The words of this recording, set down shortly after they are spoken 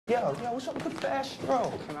Yo, what's up with the fast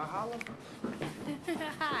stroke? Can I holler?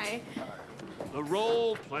 Hi. The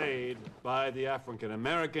role played by the African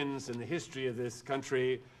Americans in the history of this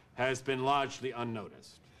country has been largely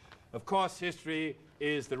unnoticed. Of course, history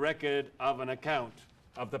is the record of an account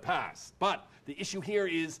of the past. But the issue here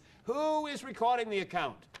is who is recording the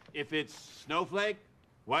account? If it's Snowflake,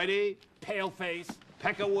 Whitey, Paleface,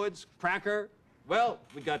 Peckerwoods, Cracker, well,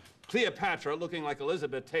 we got Cleopatra looking like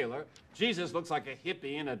Elizabeth Taylor. Jesus looks like a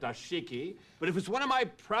hippie in a dashiki. But if it's one of my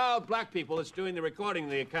proud black people that's doing the recording of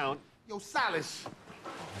the account... Yo, Silas.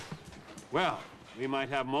 Well, we might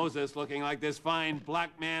have Moses looking like this fine black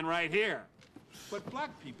man right here. But black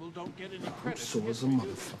people don't get any credit. I'm sore as a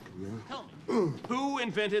motherfucker, man. Tell me, who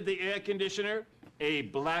invented the air conditioner? A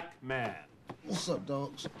black man. What's up,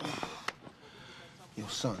 dogs? Yo,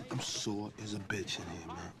 son, I'm sore as a bitch in here,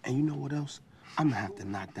 man. And you know what else? I'm gonna have to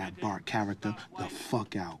knock that Bart character the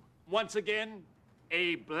fuck out. Once again,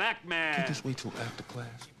 a black man. Can't just wait till after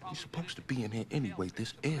class. You're supposed to be in here anyway.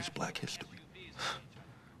 This is Black History.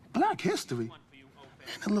 Black history?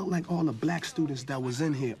 Man, it look like all the black students that was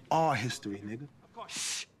in here are history, nigga.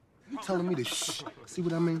 Shh. You telling me to shh? See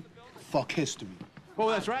what I mean? Fuck history. Oh,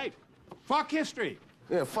 that's right. Fuck history.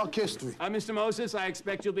 Yeah, fuck history. Mr. Moses, I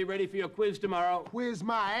expect you'll be ready for your quiz tomorrow. Quiz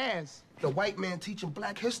my ass. The white man teaching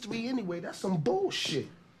black history anyway, that's some bullshit.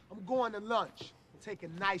 I'm going to lunch. Take a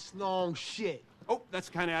nice long shit. Oh, that's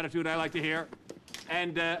the kind of attitude I like to hear.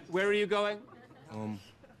 And where are you going?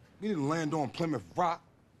 We didn't land on Plymouth Rock.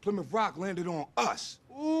 Plymouth Rock landed on us.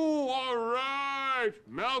 Ooh, all right.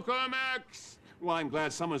 Malcolm X. Well, I'm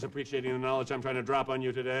glad someone's appreciating the knowledge I'm trying to drop on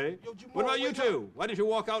you today. Yo, Jamal, what about you wake two? Why didn't you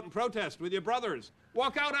walk out and protest with your brothers?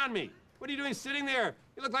 Walk out on me. What are you doing sitting there?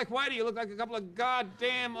 You look like Whitey. You look like a couple of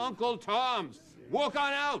goddamn Uncle Toms. Walk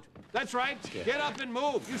on out. That's right. Get up and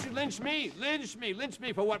move. You should lynch me. Lynch me. Lynch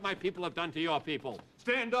me for what my people have done to your people.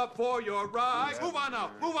 Stand up for your rights. Move on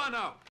out. Move on out.